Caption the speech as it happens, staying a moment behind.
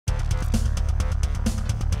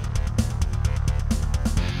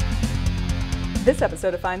This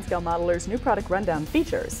episode of FineScale Modeler's new product rundown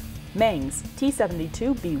features Meng's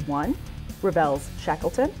T-72B-1, Revell's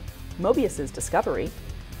Shackleton, Moebius's Discovery,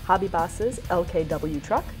 HobbyBoss's LKW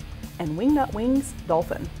truck, and Wingnut Wings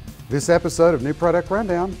Dolphin. This episode of New Product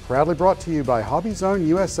Rundown proudly brought to you by Hobby Zone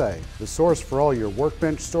USA, the source for all your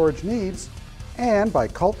workbench storage needs, and by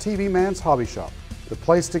Cult TV Man's Hobby Shop, the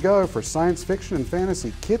place to go for science fiction and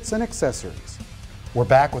fantasy kits and accessories. We're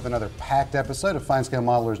back with another packed episode of FineScale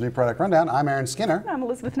Modeler's New Product Rundown. I'm Aaron Skinner. I'm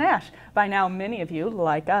Elizabeth Nash. By now, many of you,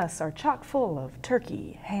 like us, are chock full of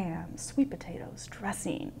turkey, ham, sweet potatoes,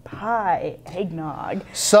 dressing, pie, eggnog.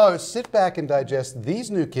 So sit back and digest these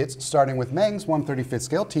new kits, starting with Meng's 1/35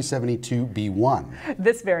 scale T-72B-1.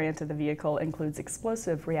 This variant of the vehicle includes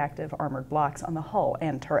explosive reactive armored blocks on the hull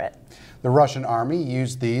and turret. The Russian Army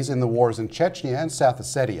used these in the wars in Chechnya and South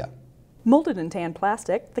Ossetia. Molded in tan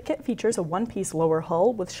plastic, the kit features a one-piece lower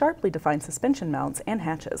hull with sharply defined suspension mounts and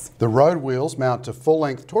hatches. The road wheels mount to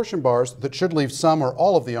full-length torsion bars that should leave some or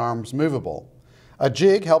all of the arms movable. A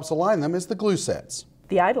jig helps align them as the glue sets.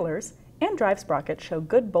 The idlers and drive sprockets show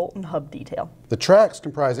good bolt and hub detail. The tracks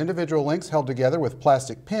comprise individual links held together with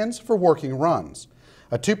plastic pins for working runs.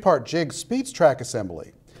 A two-part jig speeds track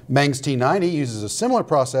assembly. Meng's T90 uses a similar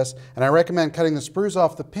process, and I recommend cutting the sprues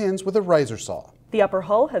off the pins with a razor saw. The upper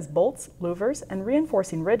hull has bolts, louvers, and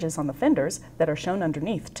reinforcing ridges on the fenders that are shown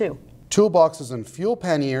underneath, too. Toolboxes and fuel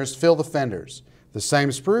panniers fill the fenders. The same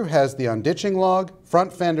sprue has the unditching log,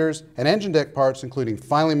 front fenders, and engine deck parts, including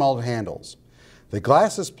finely molded handles. The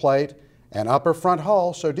glasses plate and upper front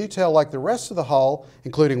hull show detail like the rest of the hull,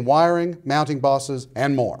 including wiring, mounting bosses,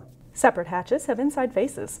 and more. Separate hatches have inside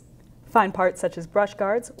faces. Fine parts such as brush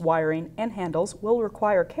guards, wiring, and handles will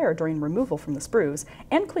require care during removal from the sprues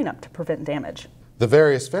and cleanup to prevent damage. The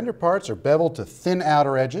various fender parts are beveled to thin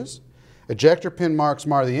outer edges. Ejector pin marks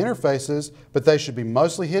mar the interfaces, but they should be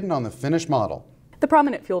mostly hidden on the finished model. The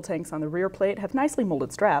prominent fuel tanks on the rear plate have nicely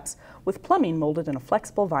molded straps, with plumbing molded in a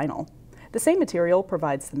flexible vinyl. The same material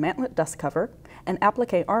provides the mantlet dust cover and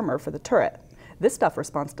applique armor for the turret. This stuff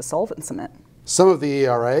responds to solvent cement. Some of the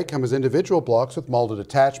ERA come as individual blocks with molded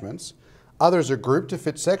attachments. Others are grouped to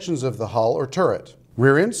fit sections of the hull or turret.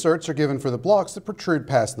 Rear inserts are given for the blocks that protrude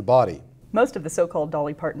past the body. Most of the so-called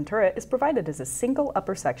dolly part and turret is provided as a single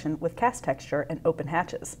upper section with cast texture and open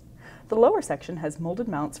hatches. The lower section has molded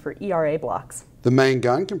mounts for ERA blocks. The main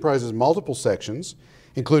gun comprises multiple sections,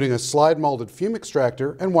 including a slide-molded fume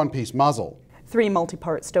extractor and one-piece muzzle. 3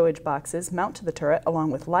 multi-part stowage boxes mount to the turret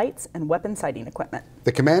along with lights and weapon sighting equipment.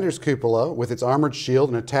 The commander's cupola, with its armored shield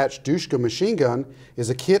and attached Dushka machine gun, is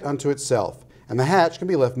a kit unto itself, and the hatch can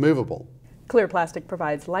be left movable. Clear plastic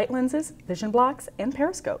provides light lenses, vision blocks, and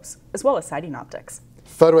periscopes, as well as sighting optics.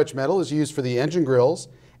 Photo etch metal is used for the engine grills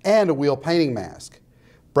and a wheel painting mask.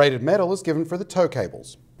 Braided metal is given for the tow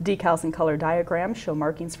cables. Decals and color diagrams show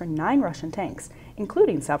markings for 9 Russian tanks,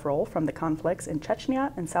 including several from the conflicts in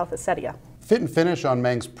Chechnya and South Ossetia. Fit and finish on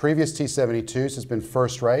Meng's previous T-72s has been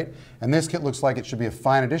first rate, and this kit looks like it should be a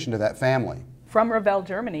fine addition to that family. From Revell,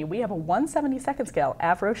 Germany, we have a 1/72 scale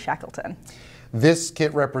Avro Shackleton. This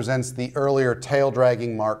kit represents the earlier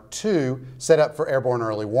tail-dragging Mark II set up for airborne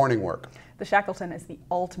early warning work. The Shackleton is the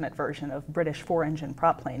ultimate version of British 4-engine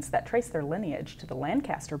prop planes that trace their lineage to the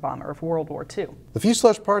Lancaster bomber of World War II. The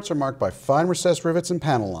fuselage parts are marked by fine recessed rivets and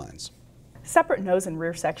panel lines. Separate nose and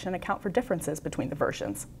rear section account for differences between the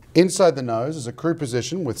versions. Inside the nose is a crew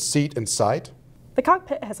position with seat and sight. The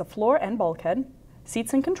cockpit has a floor and bulkhead,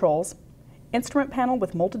 seats and controls, instrument panel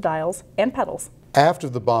with molded dials, and pedals. Aft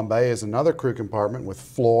of the bomb bay is another crew compartment with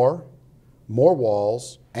floor, more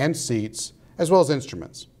walls, and seats, as well as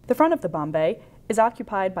instruments. The front of the bomb bay is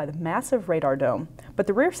occupied by the massive radar dome, but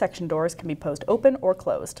the rear section doors can be posed open or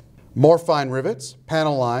closed. More fine rivets,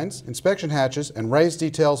 panel lines, inspection hatches, and raised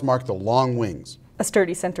details mark the long wings. A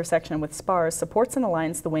sturdy center section with spars supports and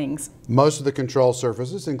aligns the wings. Most of the control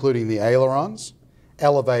surfaces, including the ailerons,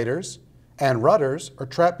 elevators, and rudders, are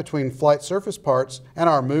trapped between flight surface parts and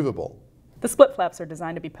are movable. The split flaps are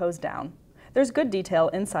designed to be posed down. There's good detail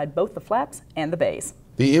inside both the flaps and the bays.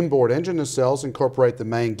 The inboard engine nacelles incorporate the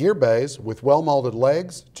main gear bays with well-molded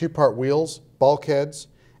legs, 2-part wheels, bulkheads,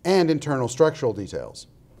 and internal structural details.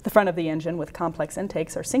 The front of the engine with complex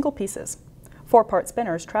intakes are single pieces. 4-part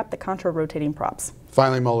spinners trap the contra-rotating props.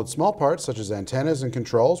 Finely molded small parts such as antennas and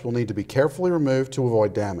controls will need to be carefully removed to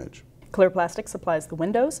avoid damage. Clear plastic supplies the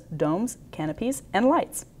windows, domes, canopies, and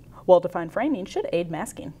lights. Well-defined framing should aid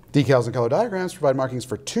masking. Decals and color diagrams provide markings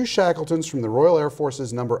for 2 Shackletons from the Royal Air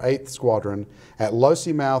Force's No. 8th Squadron at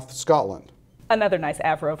Lossiemouth, Scotland. Another nice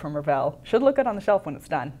Avro from Revell. Should look good on the shelf when it's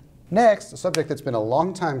done. Next, a subject that's been a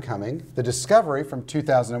long time coming, the discovery from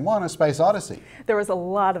 2001, A Space Odyssey. There was a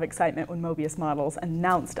lot of excitement when Moebius Models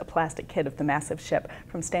announced a plastic kit of the massive ship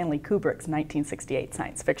from Stanley Kubrick's 1968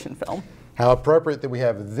 science fiction film. How appropriate that we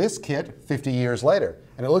have this kit 50 years later,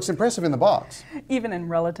 and it looks impressive in the box. Even in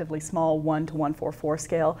relatively small 1:144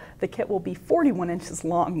 scale, the kit will be 41 inches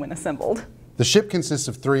long when assembled. The ship consists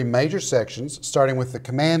of 3 major sections, starting with the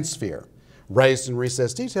command sphere. Raised and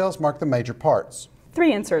recessed details mark the major parts.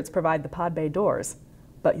 3 inserts provide the pod bay doors,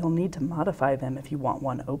 but you'll need to modify them if you want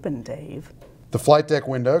one open, Dave. The flight deck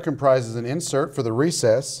window comprises an insert for the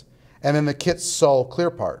recess, and then the kit's sole clear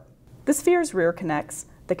part. The sphere's rear connects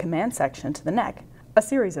the command section to the neck, a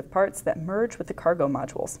series of parts that merge with the cargo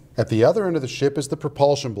modules. At the other end of the ship is the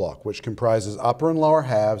propulsion block, which comprises upper and lower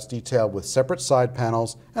halves detailed with separate side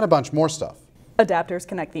panels and a bunch more stuff. Adapters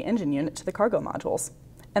connect the engine unit to the cargo modules,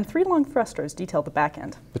 and 3 long thrusters detail the back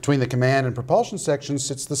end. Between the command and propulsion sections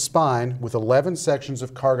sits the spine with 11 sections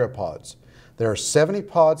of cargo pods. There are 70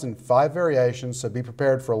 pods in 5 variations, so be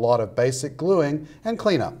prepared for a lot of basic gluing and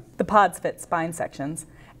cleanup. The pods fit spine sections,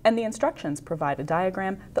 and the instructions provide a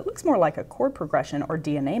diagram that looks more like a chord progression or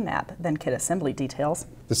DNA map than kit assembly details.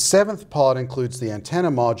 The 7th pod includes the antenna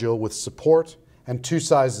module with support and 2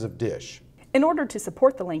 sizes of dish. In order to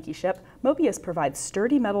support the lanky ship, Moebius provides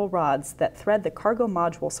sturdy metal rods that thread the cargo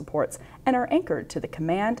module supports and are anchored to the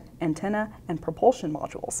command, antenna, and propulsion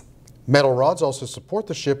modules. Metal rods also support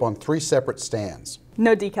the ship on 3 separate stands.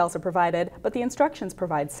 No decals are provided, but the instructions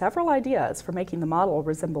provide several ideas for making the model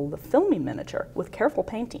resemble the filming miniature with careful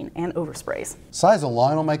painting and oversprays. Size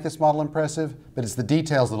alone will make this model impressive, but it's the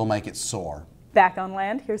details that'll make it soar. Back on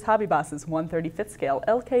land, here's HobbyBoss's 1/35th scale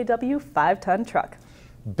LKW 5-ton truck.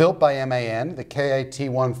 Built by MAN, the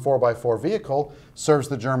KA-T1 4x4 vehicle serves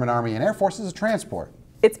the German Army and Air Force as a transport.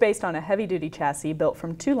 It's based on a heavy-duty chassis built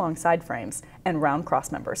from 2 long side frames and round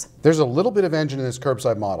cross members. There's a little bit of engine in this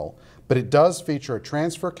curbside model, but it does feature a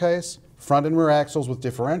transfer case, front and rear axles with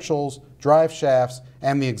differentials, drive shafts,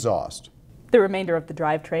 and the exhaust. The remainder of the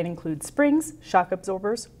drivetrain includes springs, shock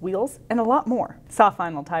absorbers, wheels, and a lot more. Soft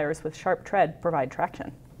vinyl tires with sharp tread provide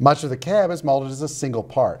traction. Much of the cab is molded as a single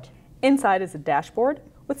part. Inside is a dashboard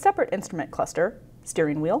with separate instrument cluster,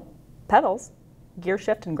 steering wheel, pedals, gear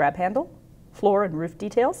shift and grab handle, floor and roof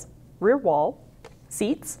details, rear wall,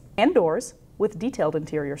 seats, and doors with detailed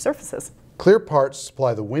interior surfaces. Clear parts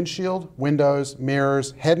supply the windshield, windows,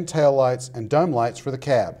 mirrors, head and tail lights, and dome lights for the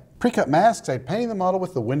cab. Pre-cut masks aid painting the model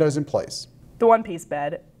with the windows in place. The one-piece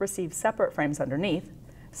bed receives separate frames underneath,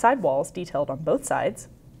 side walls detailed on both sides,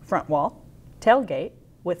 front wall, tailgate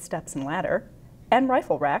with steps and ladder, and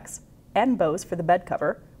rifle racks and bows for the bed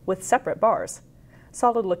cover with separate bars.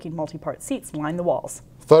 Solid-looking multi-part seats line the walls.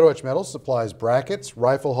 Photo Etch Metals supplies brackets,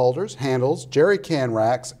 rifle holders, handles, jerry can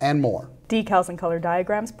racks, and more. Decals and color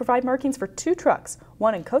diagrams provide markings for 2 trucks,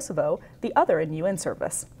 one in Kosovo, the other in UN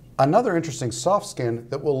service. Another interesting soft skin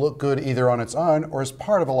that will look good either on its own or as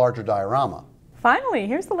part of a larger diorama. Finally,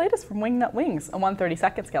 here's the latest from Wingnut Wings, a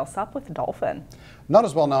 1/32nd scale Sopwith Dolphin. Not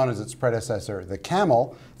as well known as its predecessor, the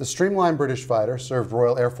Camel, the streamlined British fighter served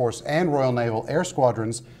Royal Air Force and Royal Naval Air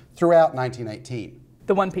Squadrons throughout 1918.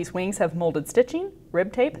 The one-piece wings have molded stitching,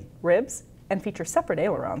 rib tape, ribs, and feature separate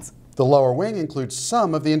ailerons. The lower wing includes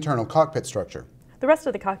some of the internal cockpit structure. The rest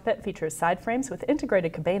of the cockpit features side frames with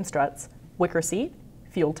integrated cabane struts, wicker seat,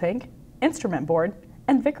 fuel tank, instrument board,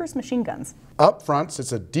 and Vickers machine guns. Up front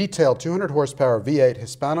sits a detailed 200 horsepower V8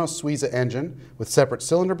 Hispano-Suiza engine with separate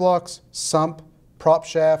cylinder blocks, sump, prop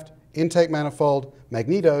shaft, intake manifold,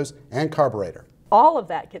 magnetos, and carburetor. All of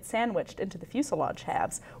that gets sandwiched into the fuselage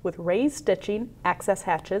halves with raised stitching, access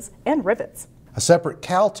hatches, and rivets. A separate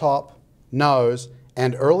cowl top, nose,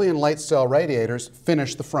 and early and late style radiators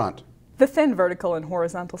finish the front. The thin vertical and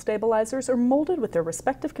horizontal stabilizers are molded with their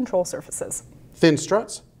respective control surfaces. Thin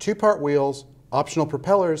struts, 2-part wheels, optional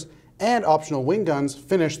propellers, and optional wing guns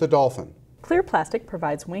finish the Dolphin. Clear plastic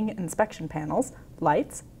provides wing inspection panels,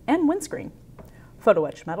 lights, and windscreen. Photo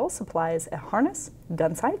Etch Metal supplies a harness,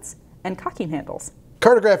 gun sights, and cocking handles.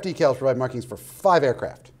 Cartograph decals provide markings for 5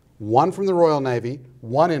 aircraft. 1 from the Royal Navy,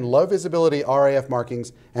 1 in low visibility RAF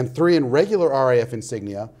markings, and 3 in regular RAF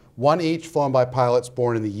insignia, 1 each flown by pilots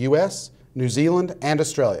born in the US, New Zealand, and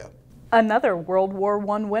Australia. Another World War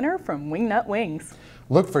I winner from Wingnut Wings.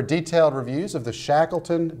 Look for detailed reviews of the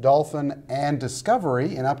Shackleton, Dolphin, and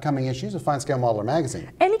Discovery in upcoming issues of FineScale Modeler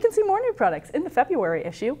magazine. And you can see more new products in the February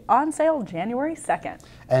issue, on sale January 2nd.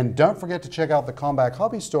 And don't forget to check out the Combat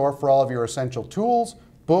Hobby Store for all of your essential tools,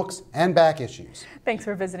 books, and back issues. Thanks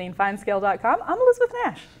for visiting FineScale.com. I'm Elizabeth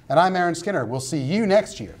Nash. And I'm Aaron Skinner. We'll see you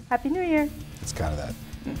next year. Happy New Year. It's kind of that.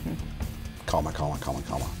 Comma.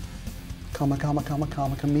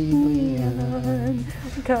 chameleon.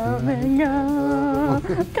 Come and go,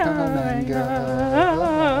 come and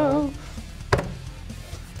go.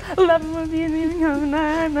 Love will be leaving home,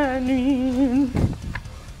 I'm a dream.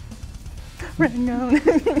 Ring on.